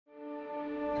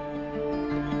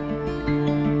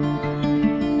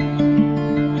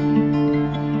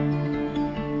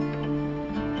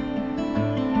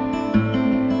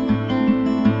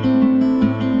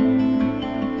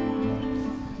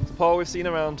we've seen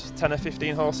around 10 or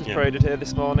 15 horses Yeah. paraded here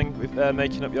this morning, with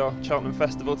making up your Cheltenham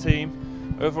Festival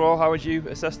team. Overall, how would you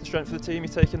assess the strength of the team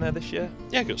you're taking there this year?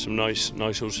 Yeah, got some nice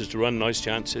horses to run, nice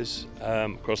chances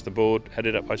across the board.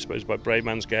 Headed up, I suppose, by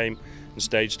Bravemansgame and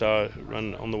Stage Star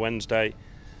run on the Wednesday.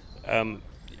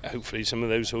 Hopefully, some of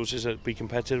those horses will be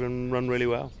competitive and run really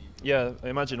well. Yeah, I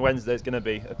imagine Wednesday is going to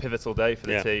be a pivotal day for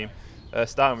the team.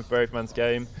 Starting with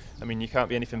Bravemansgame, I mean, you can't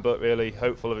be anything but really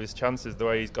hopeful of his chances the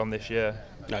way he's gone this year.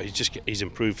 No, he's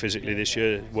improved physically this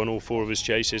year. Won all 4 of his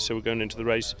chases, so we're going into the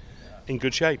race in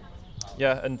good shape.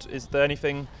 Yeah, and is there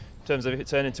anything in terms of if it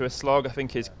turned into a slog? I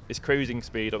think his cruising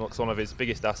speed looks one of his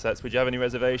biggest assets. Would you have any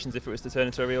reservations if it was to turn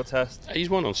into a real test?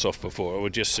 He's won on soft before. I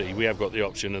would just see. We have got the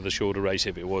option of the shorter race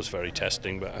if it was very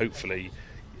testing, but hopefully,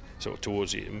 sort of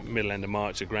towards the middle end of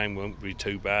March, the ground won't be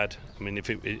too bad. I mean,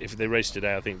 if they race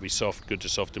today, I think it'd be soft, good to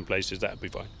soft in places. That'd be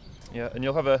fine. Yeah, and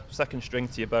you'll have a second string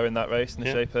to your bow in that race in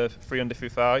the shape of 300 through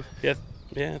 5.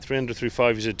 Yeah, 300 through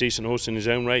 5 is a decent horse in his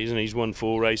own right, isn't he? He's won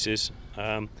 4 races.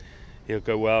 He'll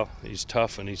go well. He's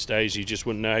tough and he stays. You just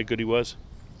wouldn't know how good he was.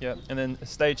 Yeah, and then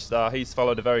Stage Star, he's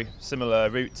followed a very similar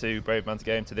route to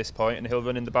Bravemansgame to this point, and he'll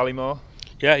run in the Ballymore.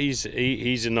 Yeah, he's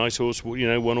a nice horse. You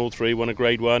know, won all 3, won a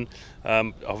Grade 1.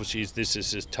 Obviously, this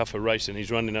is a tougher race than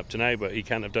he's running up to now, but he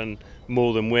can't have done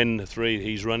more than win the 3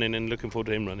 he's running, and looking forward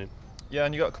to him running. Yeah,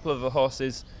 and you've got a couple of other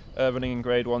horses running in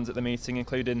Grade 1s at the meeting,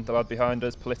 including the lad behind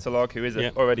us, Politolog, who is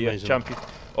already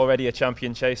a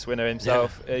champion chase winner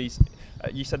himself. Yeah.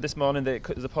 You said this morning that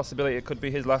there's a possibility it could be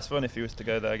his last run if he was to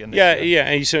go there again this year.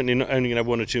 Yeah, he's certainly only going to have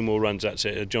 1 or 2 more runs, that's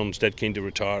it. John's dead keen to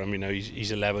retire him. You know,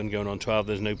 he's 11 going on 12.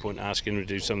 There's no point asking him to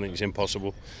do something that's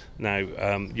impossible. Now,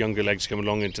 younger legs come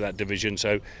along into that division,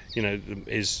 so, you know,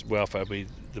 his welfare will be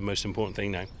the most important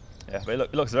thing now. Yeah, but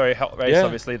it looks a very hot race,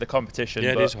 obviously, the competition.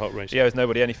 Yeah, it is a hot race. He owes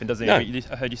nobody anything, doesn't he? No.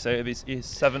 I heard you say it was his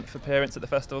 7th appearance at the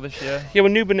festival this year. Yeah,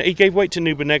 well, he gave weight to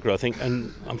Nuba Negra, I think,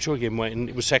 and I'm sure he gave him weight, and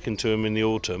it was second to him in the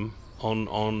autumn.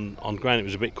 On ground, it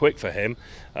was a bit quick for him.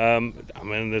 I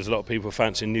mean, there's a lot of people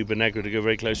fancying Nuba Negra to go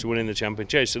very close to winning the champion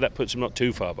chase, so that puts him not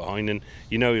too far behind, and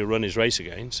you know he'll run his race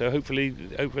again. So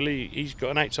hopefully he's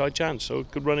got an outside chance, so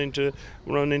could run into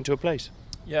a place.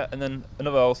 Yeah, and then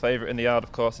another old favourite in the yard,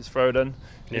 of course, is Frodon.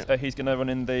 He's going to run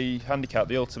in the handicap,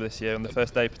 the Ultra, this year on the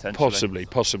first day potentially.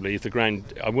 Possibly. If the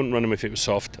ground, I wouldn't run him if it was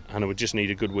soft, and I would just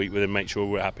need a good week with him, make sure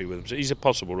we're happy with him. So he's a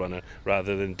possible runner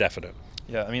rather than definite.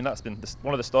 Yeah, I mean, that's been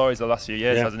one of the stories of the last few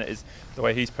years, hasn't it? Is the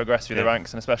way he's progressed through the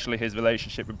ranks, and especially his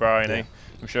relationship with Bryony. Yeah.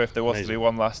 I'm sure if there was to be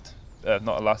one last,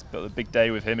 not a last, but a big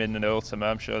day with him in an Ultima,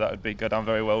 I'm sure that would go down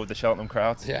very well with the Cheltenham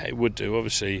crowd. Yeah, it would do,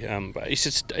 obviously. But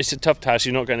it's a tough task.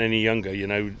 You're not getting any younger, you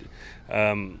know.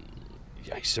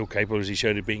 He's still capable, as he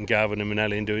showed, of beating Gavin and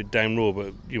Manelli and do it down raw.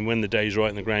 But when the day's right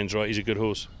and the ground's right, he's a good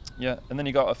horse. Yeah, and then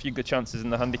you got a few good chances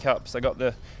in the handicaps. I got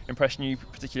the impression you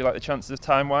particularly like the chances of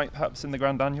Time White, perhaps in the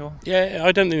Grand Annual. Yeah,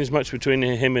 I don't think there's much between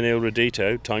him and Il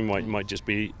Redito. Time White might just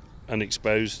be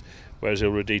unexposed, whereas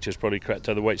Il Redito's probably cracked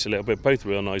other weights a little bit. Both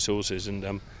real nice horses,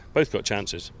 and both got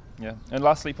chances. Yeah, and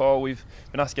lastly, Paul, we've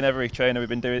been asking every trainer we've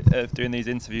been doing these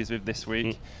interviews with this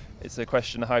week. It's a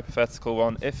question, a hypothetical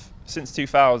one. If since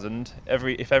 2000,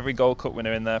 if every Gold Cup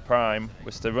winner in their prime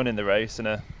was to run in the race in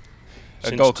a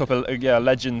Gold Cup,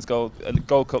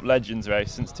 Gold Cup Legends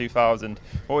race since 2000,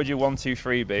 what would your 1, 2,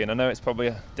 3 be? And I know it's probably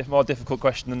a more difficult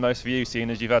question than most of you,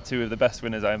 seeing as you've had 2 of the best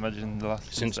winners, I imagine, in the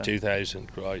last. Since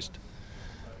 2000, Christ.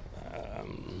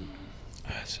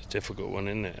 That's a difficult one,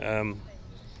 isn't it?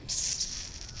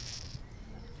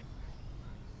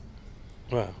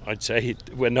 Well, I'd say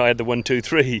when I had the 1, 2,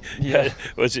 3,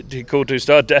 was it Call to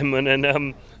Star Denman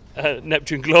and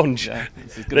Neptune Glonge? Yeah,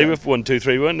 they were 1, 2,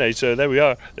 3, weren't they? So there we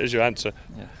are. There's your answer.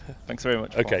 Yeah. Thanks very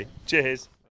much. Okay. Paul. Cheers.